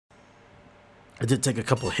I did take a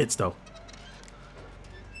couple of hits though.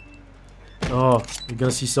 Oh, you're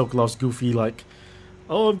gonna see Sokolov's goofy like,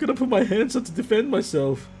 oh, I'm gonna put my hands up to defend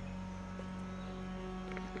myself.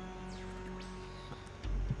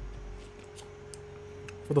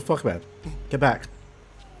 What the fuck, man? Get back.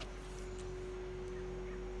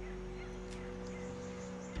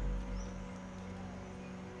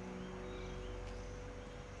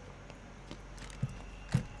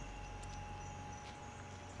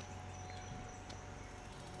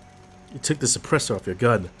 You took the suppressor off your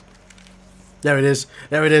gun. There it is.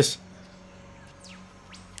 There it is.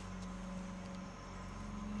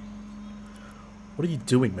 What are you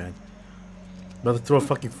doing, man? About to throw a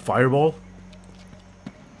fucking fireball?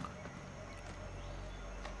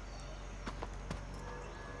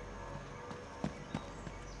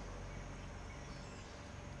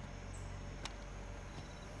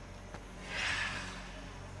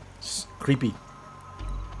 It's creepy.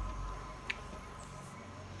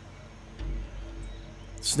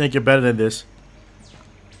 Snake, you're better than this.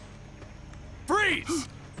 Freeze!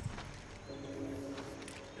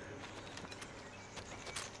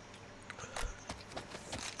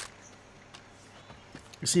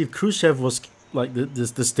 You see, if Khrushchev was like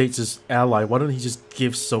the state's ally, why don't he just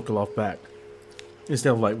give Sokolov back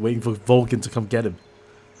instead of like waiting for Vulcan to come get him?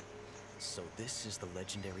 So this is the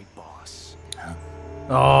legendary boss.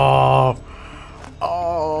 Oh,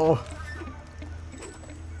 oh.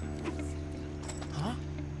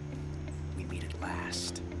 We meet at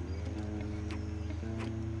last.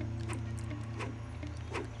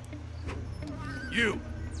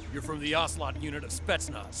 You're from the Ocelot unit of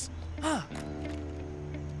Spetsnaz. Huh.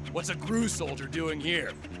 What's a GRU soldier doing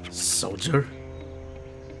here? Soldier?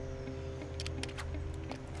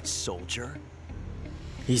 Soldier?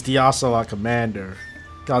 He's the Ocelot commander.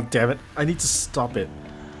 God damn it. I need to stop it.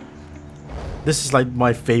 This is like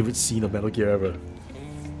my favorite scene of Metal Gear ever.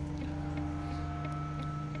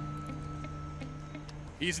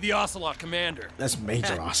 He's the Ocelot commander. That's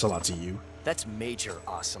Major Ocelot to you. That's Major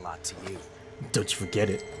Ocelot to you. Don't you forget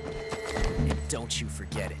it. And don't you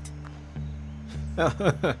forget it.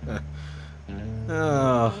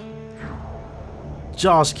 Oh.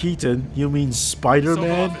 Josh Keaton, you mean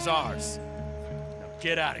Spider-Man? Sokolov is ours. Now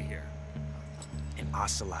get out of here. And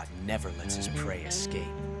Ocelot never lets his prey escape.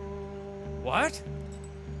 What?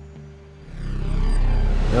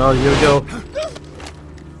 Oh, here we go.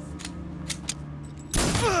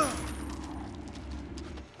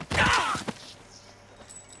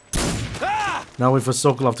 Now wait for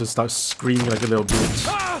Sokolov to start screaming like a little bitch.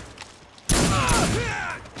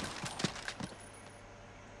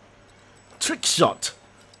 Trick shot.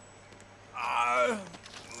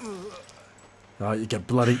 Oh, you get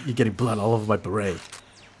bloody. You're getting blood all over my beret.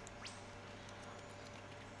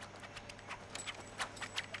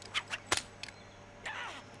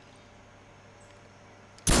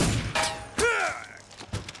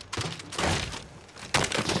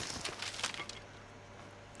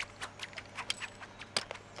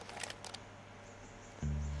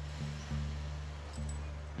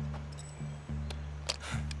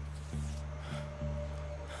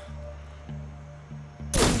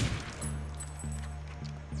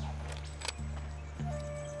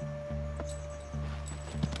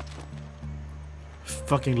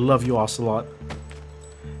 Fucking love you, Ocelot.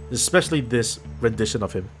 Especially this rendition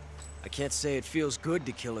of him. I can't say it feels good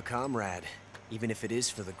to kill a comrade, even if it is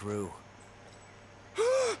for the GRU.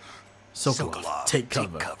 Sokolov, take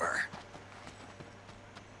cover.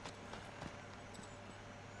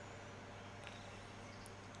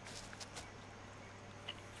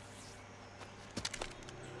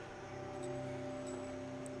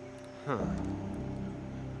 Huh.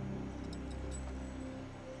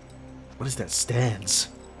 What is that stance?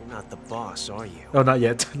 You're not the boss, are you? Oh, not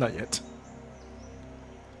yet. Not yet.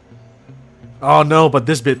 Oh no, but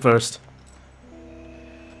this bit first.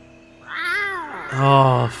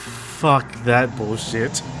 Oh, fuck that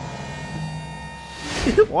bullshit.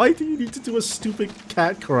 Why do you need to do a stupid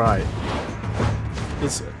cat cry?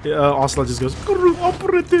 It's, Ocelot just goes, GRU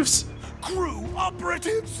operatives! GRU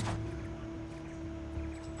operatives?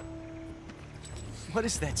 What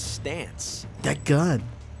is that stance? That gun.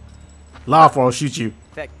 Laugh or I'll shoot you.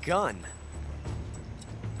 That gun.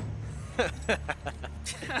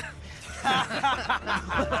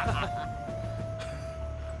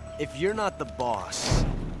 If you're not the boss,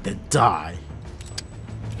 Then die.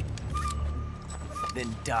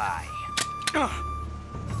 then die.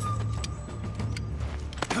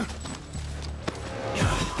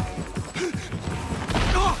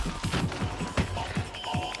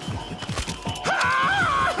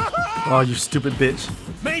 Oh, you stupid bitch.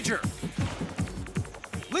 Major!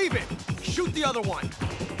 Leave it! Shoot the other one!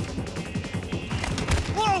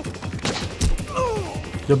 Whoa!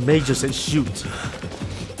 Your major said shoot.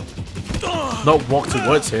 Not walk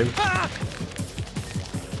towards him.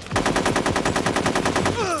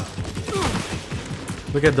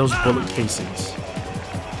 Look at those bullet casings.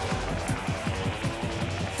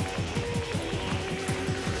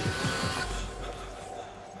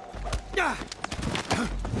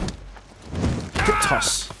 Good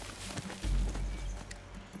toss.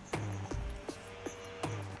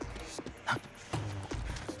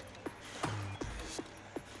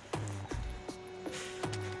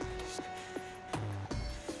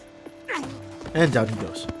 And down he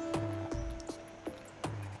goes.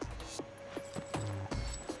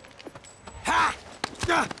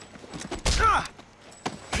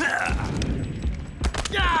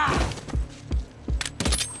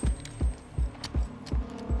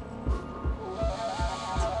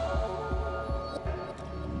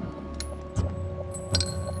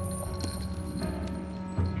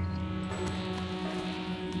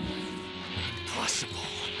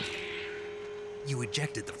 You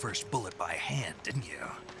ejected the first bullet by hand, didn't you?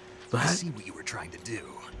 I see what you were trying to do.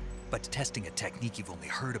 But testing a technique you've only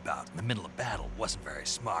heard about in the middle of battle wasn't very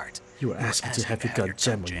smart. You were asking to have your gun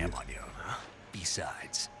jam on you. Huh?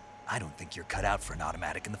 Besides, I don't think you're cut out for an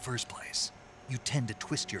automatic in the first place. You tend to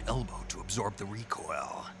twist your elbow to absorb the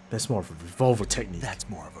recoil. That's more of a revolver technique. That's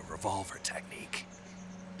more of a revolver technique.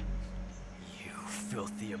 You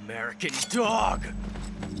filthy American dog!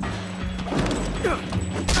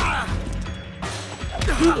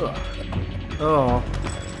 Oh.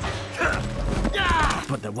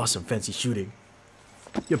 But that was some fancy shooting.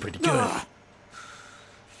 You're pretty good.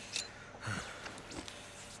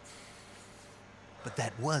 But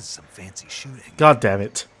that was some fancy shooting. God damn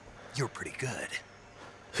it. You're pretty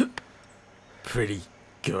good. Pretty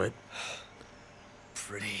good.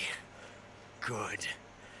 Pretty good.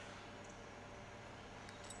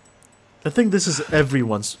 I think this is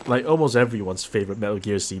everyone's, like almost everyone's favorite Metal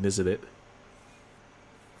Gear scene, isn't it?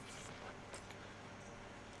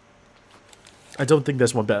 I don't think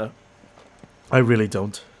there's one better. I really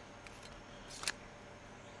don't.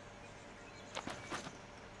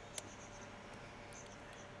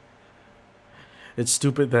 It's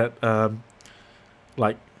stupid that,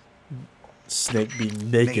 like, Snake being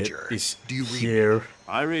naked Major, is do you read here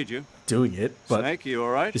I read you. doing it, but Snake, you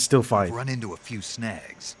alright? it's still fine. I've run into a few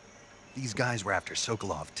snags. These guys were after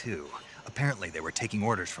Sokolov too. Apparently they were taking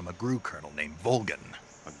orders from a GRU colonel named Volgan.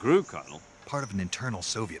 A GRU colonel? Part of an internal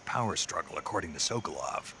Soviet power struggle, according to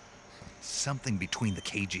Sokolov. Something between the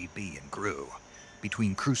KGB and GRU.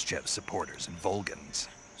 Between Khrushchev's supporters and Volgan's.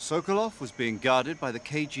 Sokolov was being guarded by the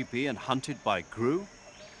KGB and hunted by GRU?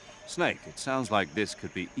 Snake, it sounds like this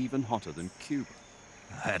could be even hotter than Cuba.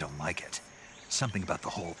 I don't like it. Something about the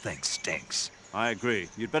whole thing stinks. I agree.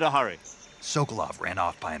 You'd better hurry. Sokolov ran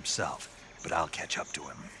off by himself, but I'll catch up to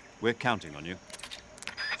him. We're counting on you.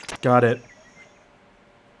 Got it.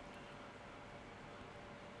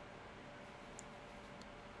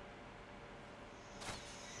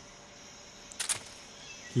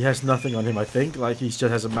 He has nothing on him, I think. Like, he just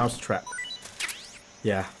has a mouse trap.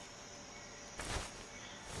 Yeah.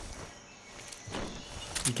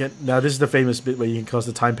 You can now. This is the famous bit where you can cause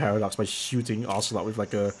the time paradox by shooting Ocelot with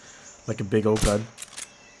like a big old gun.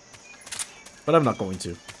 But I'm not going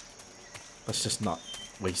to. Let's just not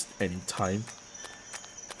waste any time.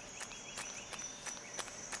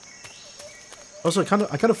 Also, I kind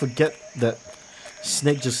of forget that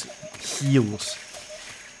Snake just heals.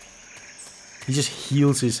 He just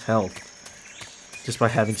heals his health just by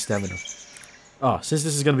having stamina. Ah, since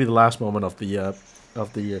this is gonna be the last moment of the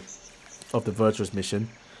virtuous mission,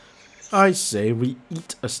 I say we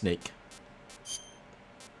eat a snake.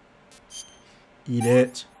 Eat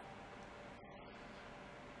it.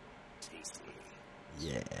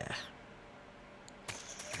 Yeah.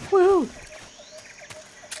 Woo!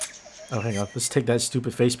 Oh, hang on. Let's take that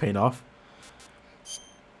stupid face paint off.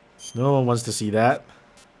 No one wants to see that.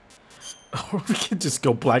 Or we can just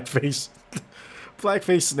go blackface.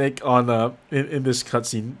 Blackface Snake on in this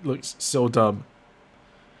cutscene looks so dumb.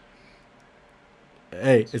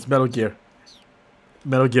 Hey, it's Metal Gear.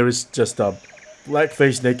 Metal Gear is just dumb.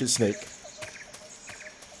 Blackface naked Snake.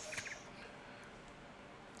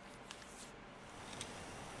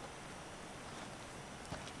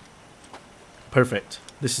 Perfect.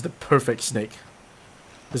 This is the perfect Snake.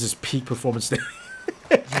 This is peak performance Snake.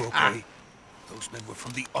 You okay? Those men were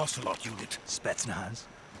from the Ocelot unit. Spetsnaz?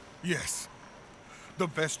 Yes. The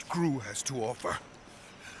best GRU has to offer.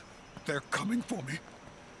 They're coming for me.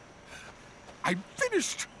 I'm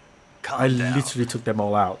finished. Calm down. literally took them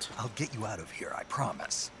all out. I'll get you out of here, I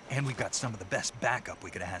promise. And we've got some of the best backup we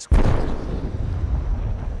could ask for.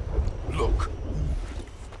 Look,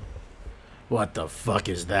 What the fuck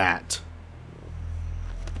is that?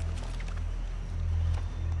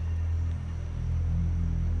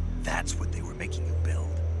 That's what they were making you build.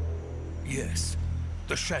 yes,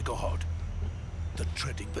 the Shagohod. The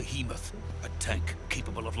treading behemoth. A tank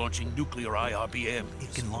capable of launching nuclear IRBMs.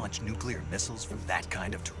 It can launch nuclear missiles from that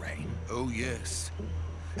kind of terrain. Oh, yes.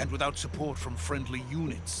 And without support from friendly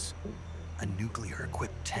units. A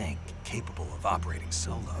nuclear-equipped tank capable of operating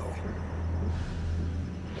solo.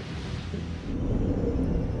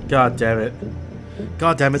 God damn it.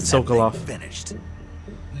 God damn it, Is that thing Sokolov. finished?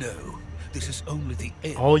 No, this is only the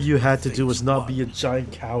end. All you of had to do phase was not be a 1.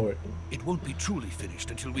 giant coward. It won't be truly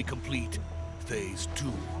finished until we complete Phase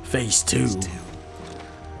 2. Phase 2. Phase 2.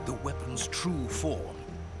 The weapon's true form.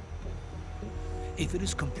 If it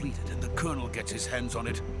is completed and the Colonel gets his hands on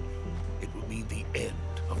it, it will mean the end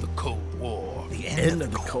of the Cold War. The End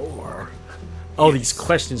of the Cold War. All these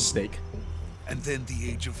questions, Snake. And then the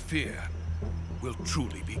Age of Fear will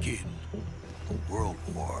truly begin. A world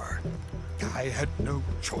war. I had no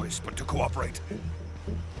choice but to cooperate.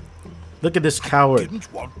 Look at this I coward.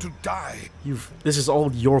 didn't want to die. This is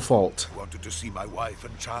all your fault. I wanted to see my wife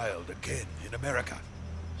and child again in America.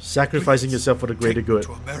 Sacrificing Please, yourself for the greater take good.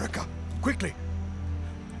 me to America, quickly.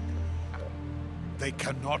 They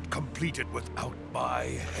cannot complete it without my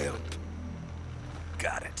help.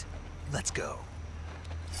 Got it. Let's go.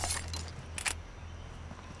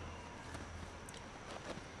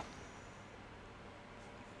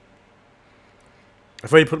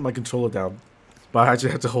 I've already put my controller down, but I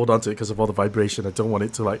actually had to hold on to it because of all the vibration. I don't want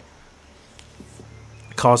it to like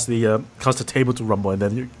cause the table to rumble, and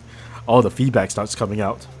then all the feedback starts coming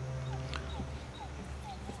out.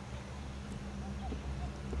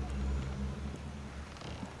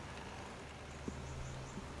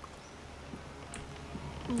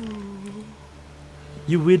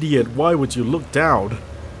 You idiot! Why would you look down?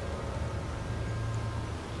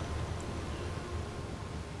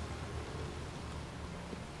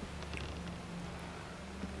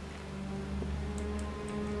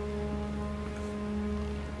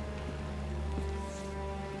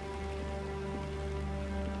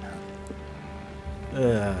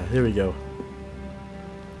 Here we go.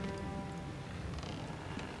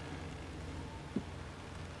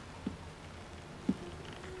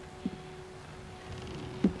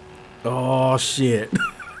 Oh shit.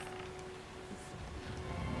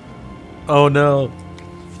 Oh no.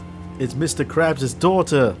 It's Mr. Krabs'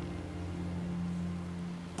 daughter.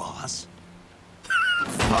 Boss?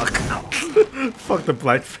 Fuck. Fuck the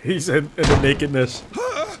blackface and the nakedness.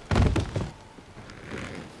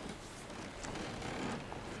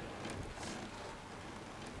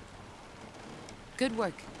 Good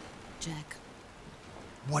work, Jack.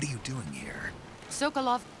 What are you doing here?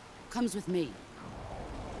 Sokolov comes with me.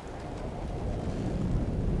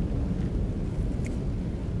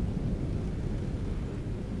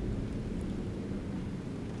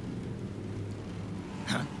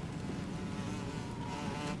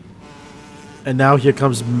 And now here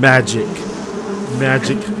comes Magic.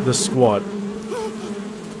 Magic the squad.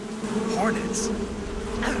 Hornets?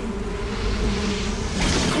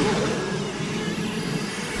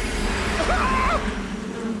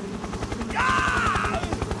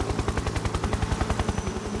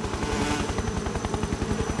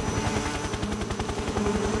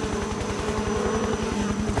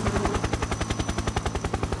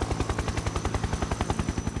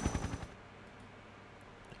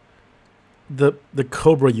 The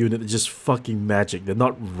Cobra unit is just fucking magic. They're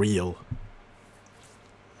not real.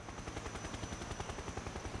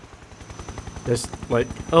 There's like,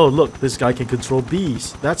 oh look, this guy can control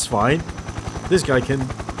bees. That's fine. This guy can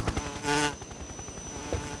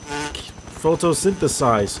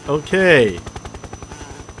photosynthesize. Okay.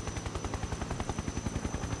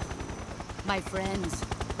 My friends,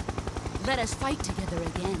 let us fight together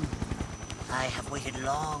again. I have waited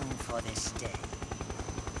long for this day.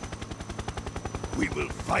 We will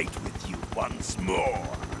fight with you once more.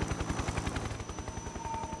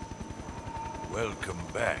 Welcome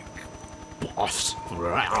back. Boss.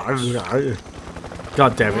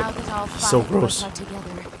 God damn Now it. that our So five of gross. us are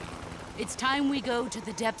together, it's time we go to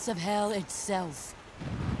the depths of hell itself.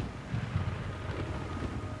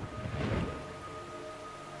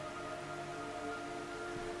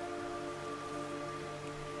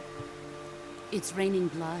 It's raining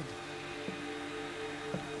blood.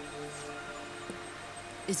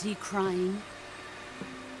 Is he crying?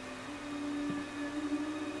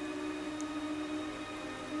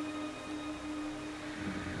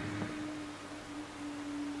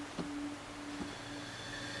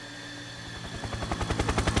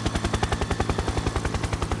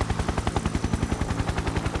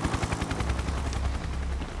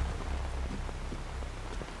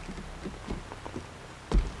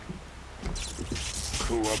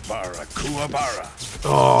 Kuwabara, Kuwabara.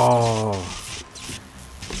 Oh.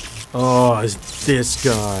 Oh, it's this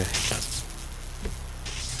guy.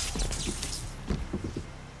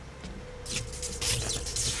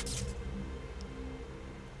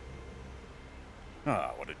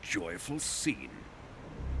 Ah, what a joyful scene.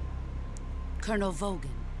 Colonel Vogan.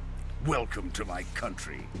 Welcome to my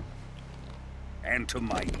country. And to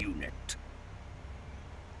my unit.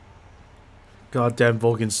 Goddamn,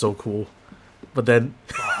 Vogan's so cool. But then...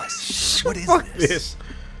 Boss, what is fuck this? this.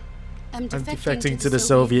 I'm defecting to the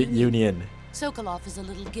Soviet Union. Sokolov is a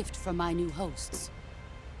little gift from my new hosts.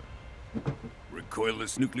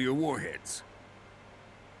 Recoilless nuclear warheads.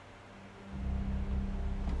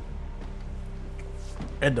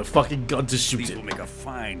 And the fucking gun to shoot These it. will make a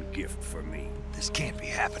fine gift for me. This can't be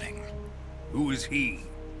happening. Who is he?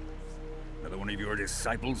 Another one of your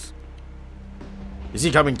disciples? Is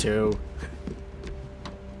he coming too?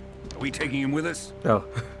 Are we taking him with us? Oh.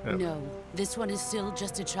 No, this one is still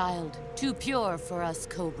just a child. Too pure for us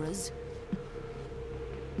Cobras.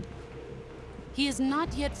 He has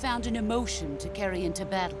not yet found an emotion to carry into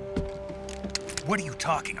battle. What are you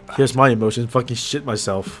talking about? Here's my emotion. Fucking shit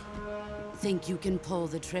myself. Think you can pull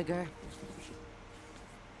the trigger?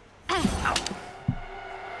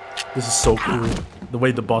 This is so cool. The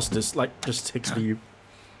way the boss just takes the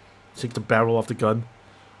barrel off the gun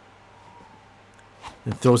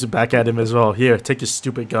and throws it back at him as well. Here, take your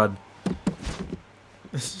stupid gun.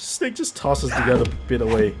 Snake just tosses the gun a bit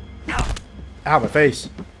away. Ow, my face.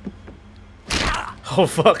 Oh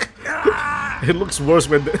fuck. It looks worse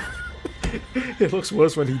when it looks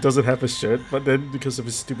worse when he doesn't have a shirt, but then because of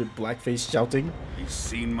his stupid blackface shouting, You've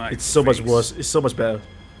seen my it's so much face. worse. It's so much better.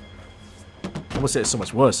 I almost said it's so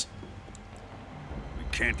much worse. We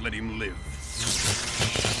can't let him live.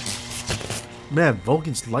 Man,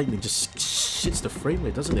 Vulcan's lightning just shits the frame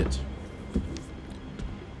rate, doesn't it?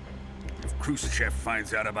 If Khrushchev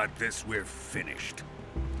finds out about this, we're finished.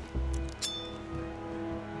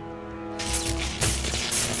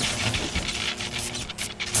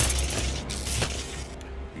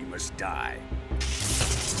 He must die.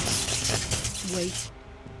 Wait.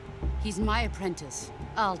 He's my apprentice.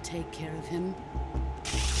 I'll take care of him.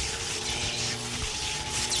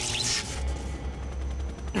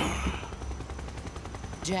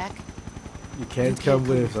 Jack? You can't come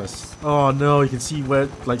with us. Oh no, you can see where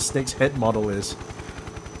like Snake's head model is.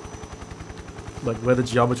 Like where the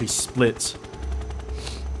geometry splits.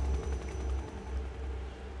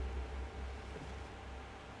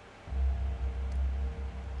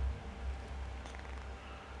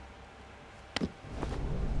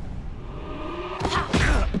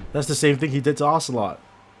 That's the same thing he did to Ocelot.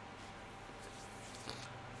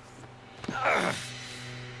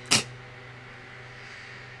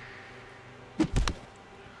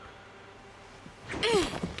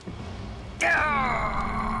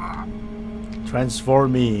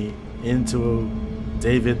 Transform me into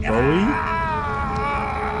David Bowie?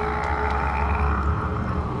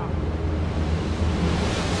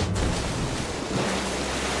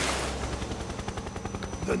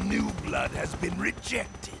 The new blood has been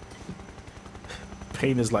rejected.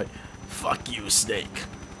 Pain is like, fuck you, Snake.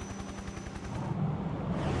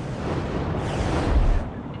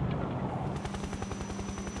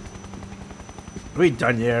 Are we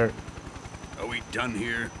done here? Are we done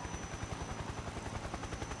here?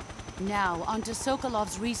 Now, onto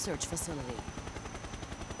Sokolov's research facility.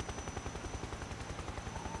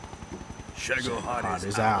 Shagohod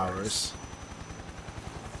is ours.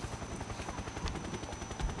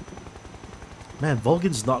 Man,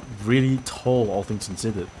 Vulcan's not really tall, all things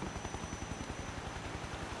considered.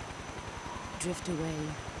 Drift away.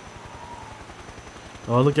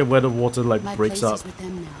 Oh, look at where the water like My breaks place up. is with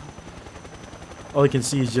them now. All you can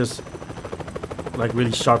see is just like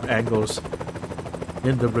really sharp angles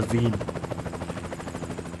in the ravine.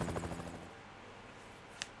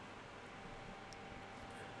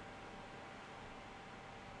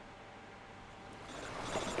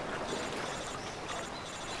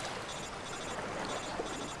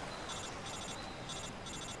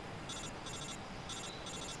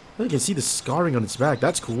 You can see the scarring on its back.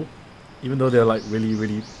 That's cool. Even though they're like really,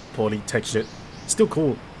 really poorly textured. Still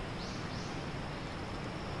cool.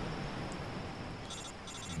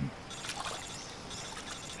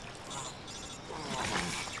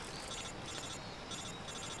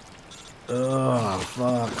 Ugh,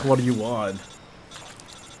 fuck. What do you want?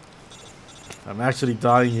 I'm actually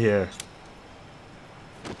dying here.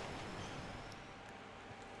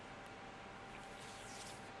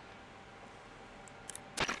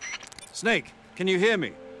 Snake, can you hear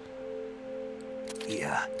me?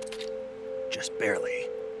 Yeah, just barely.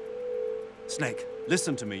 Snake,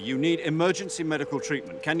 Listen to me. You need emergency medical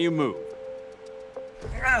treatment. Can you move?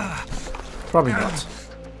 Probably not.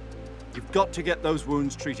 You've got to get those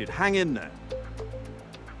wounds treated. Hang in there.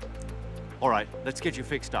 All right, let's get you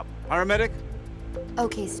fixed up. Paramedic?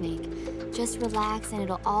 Okay, Snake. Just relax and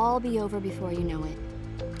it'll all be over before you know it.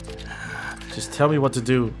 Just tell me what to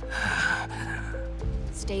do.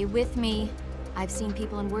 Stay with me. I've seen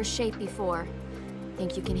people in worse shape before.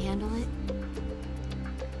 Think you can handle it?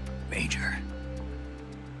 Major.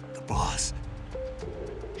 The boss.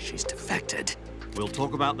 She's defected. We'll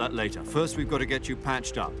talk about that later. First, we've got to get you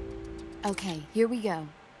patched up. Okay, here we go.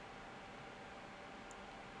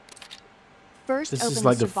 First, This open is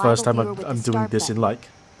like the survival first time viewer with I'm the doing start this in button. like,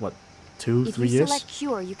 what, 2, 3 If you years? select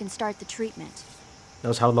Cure, you can start the treatment. That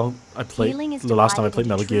was how long I played, Healing is the last time I divided played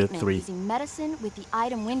into Metal Gear treatment 3. using medicine with the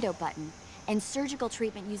item window button, and surgical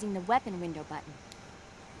treatment using the weapon window button.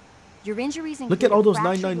 Your injuries include Look at all those a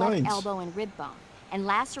fractured 999s. left elbow and rib bone, and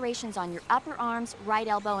lacerations on your upper arms, right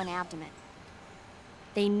elbow, and abdomen.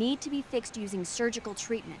 They need to be fixed using surgical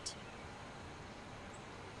treatment.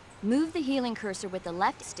 Move the healing cursor with the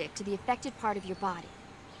left stick to the affected part of your body.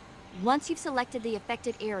 Once you've selected the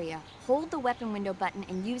affected area, hold the weapon window button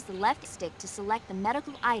and use the left stick to select the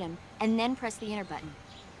medical item and then press the enter button.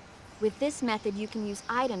 With this method, you can use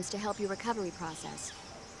items to help your recovery process.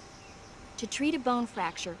 To treat a bone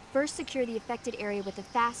fracture, first secure the affected area with a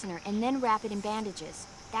fastener and then wrap it in bandages.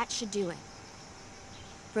 That should do it.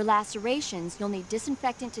 For lacerations, you'll need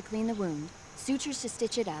disinfectant to clean the wound, sutures to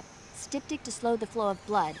stitch it up, styptic to slow the flow of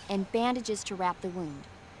blood, and bandages to wrap the wound.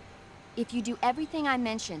 If you do everything I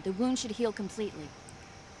mentioned, the wound should heal completely.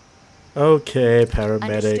 Okay, paramedic.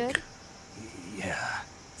 Understood? Yeah.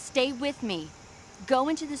 Stay with me. Go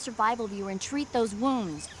into the survival viewer and treat those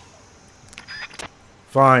wounds.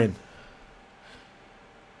 Fine.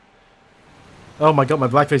 Oh my god, my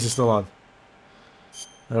blackface is still on.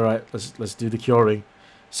 Alright, let's do the curing.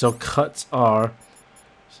 So cuts are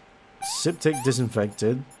styptic,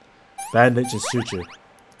 disinfected, bandage, and suture.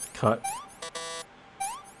 Cut.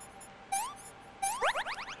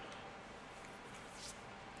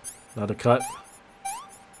 Another cut.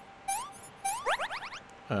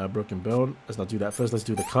 Broken bone. Let's not do that first. Let's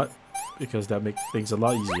do the cut, because that makes things a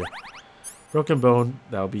lot easier. Broken bone,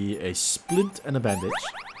 that'll be a splint and a bandage.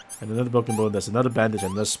 And another broken bone, that's another bandage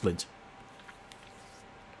and another splint.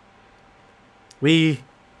 We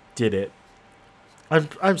did it.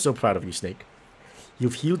 I'm so proud of you, Snake.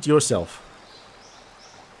 You've healed yourself.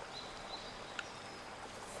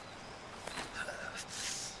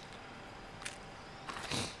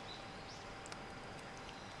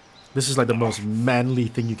 This is like the most manly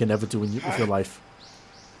thing you can ever do with your life.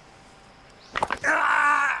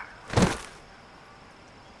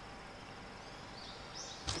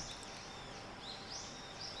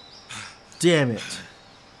 Damn it.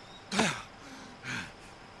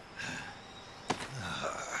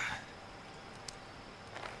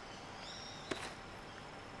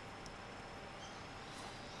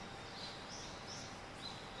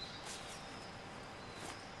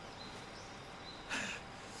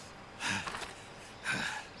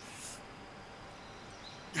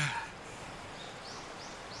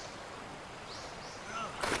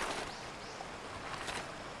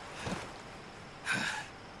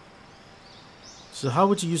 So how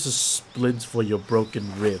would you use a splint for your broken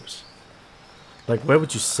ribs? Like, where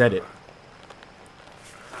would you set it?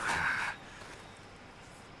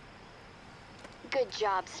 Good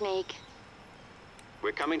job, Snake.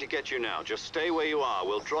 We're coming to get you now. Just stay where you are.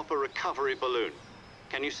 We'll drop a recovery balloon.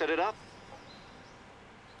 Can you set it up?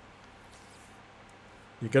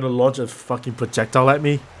 You're gonna launch a fucking projectile at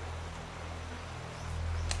me?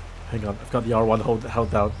 Hang on, I've got the R1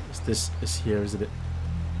 held down. Is here, isn't it?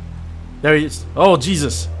 There he is. Oh,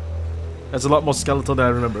 Jesus. That's a lot more skeletal than I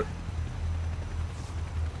remember.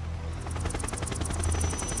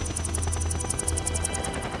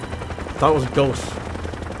 That was a ghost.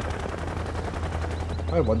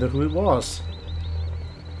 I wonder who it was.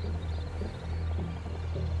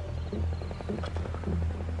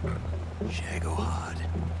 Shagohod.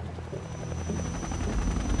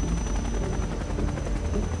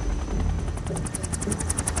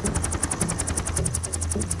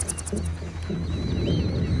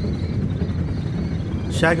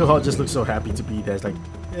 Shagohod just looks so happy to be there. It's like,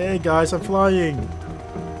 hey guys, I'm flying.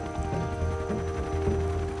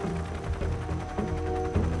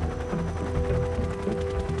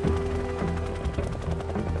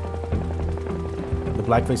 The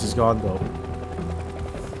blackface is gone though.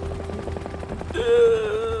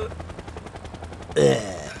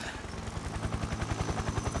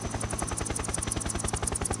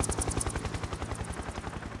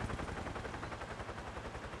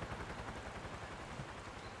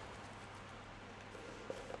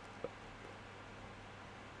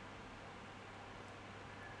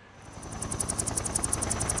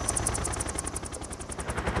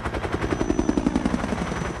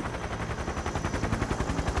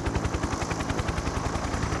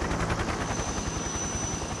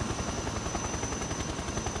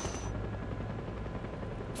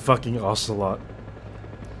 Fucking ocelot.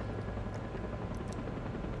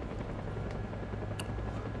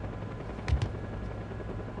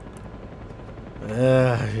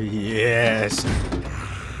 Yes.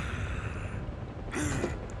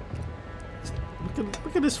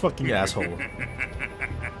 Look at this fucking asshole.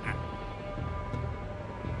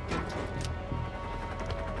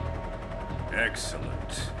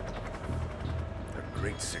 Excellent. A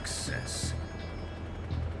great success.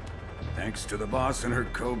 Thanks to the boss and her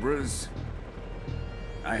cobras,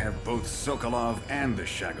 I have both Sokolov and the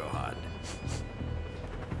Shagohod.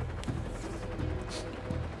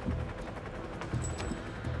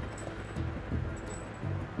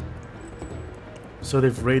 So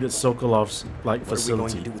they've raided Sokolov's like facility.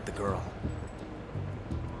 What are we going to do with the girl?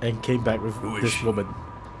 And came back with this woman.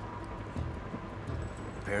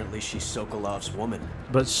 Apparently she's Sokolov's woman.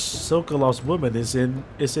 But Sokolov's woman is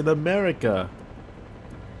in America.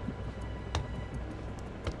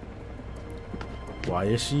 Why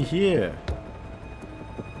is she here?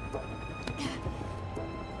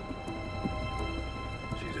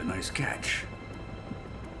 She's a nice catch.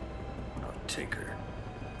 I'll take her.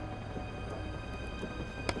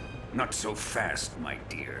 Not so fast, my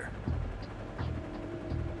dear.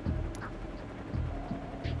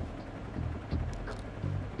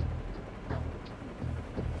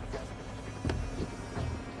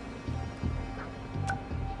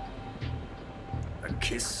 A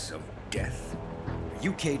kiss of death. Are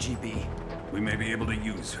you KGB? We may be able to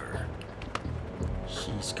use her.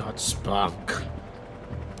 She's got spunk.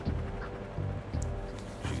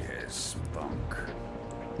 She has spunk.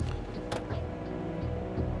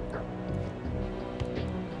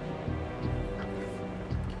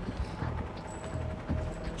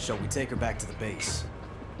 Shall we take her back to the base?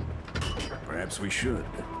 Perhaps we should.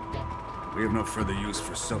 We have no further use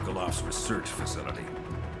for Sokolov's research facility.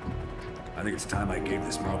 I think it's time I gave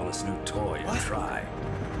this marvelous new toy a try.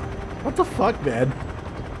 What the fuck, man?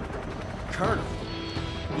 Colonel,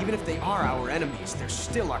 even if they are our enemies, they're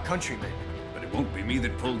still our countrymen. But it won't be me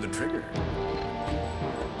that pulled the trigger.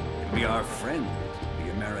 It'll be our friend, the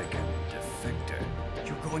American defector.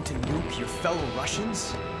 You're going to nuke your fellow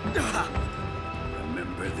Russians?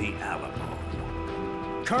 Remember the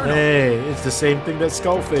Alamo. Colonel! Hey, it's the same thing that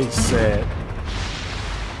Skullface said.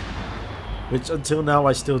 Which until now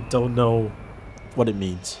I still don't know what it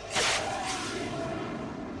means.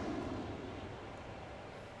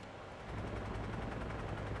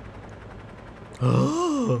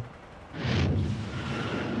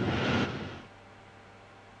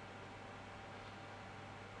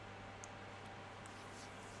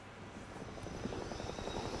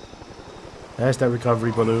 There's that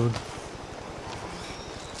recovery balloon.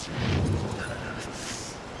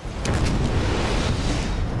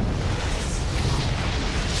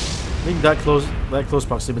 I think that close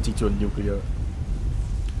proximity to a nuclear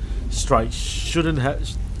strike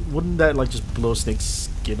wouldn't that like just blow Snake's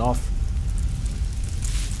skin off?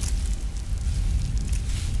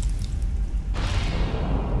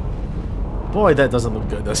 Boy, that doesn't look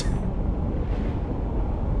good, does it?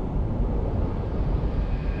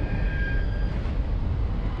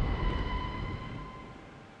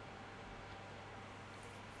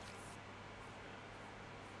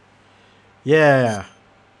 Yeah.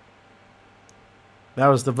 That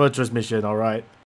was the virtuous mission, alright.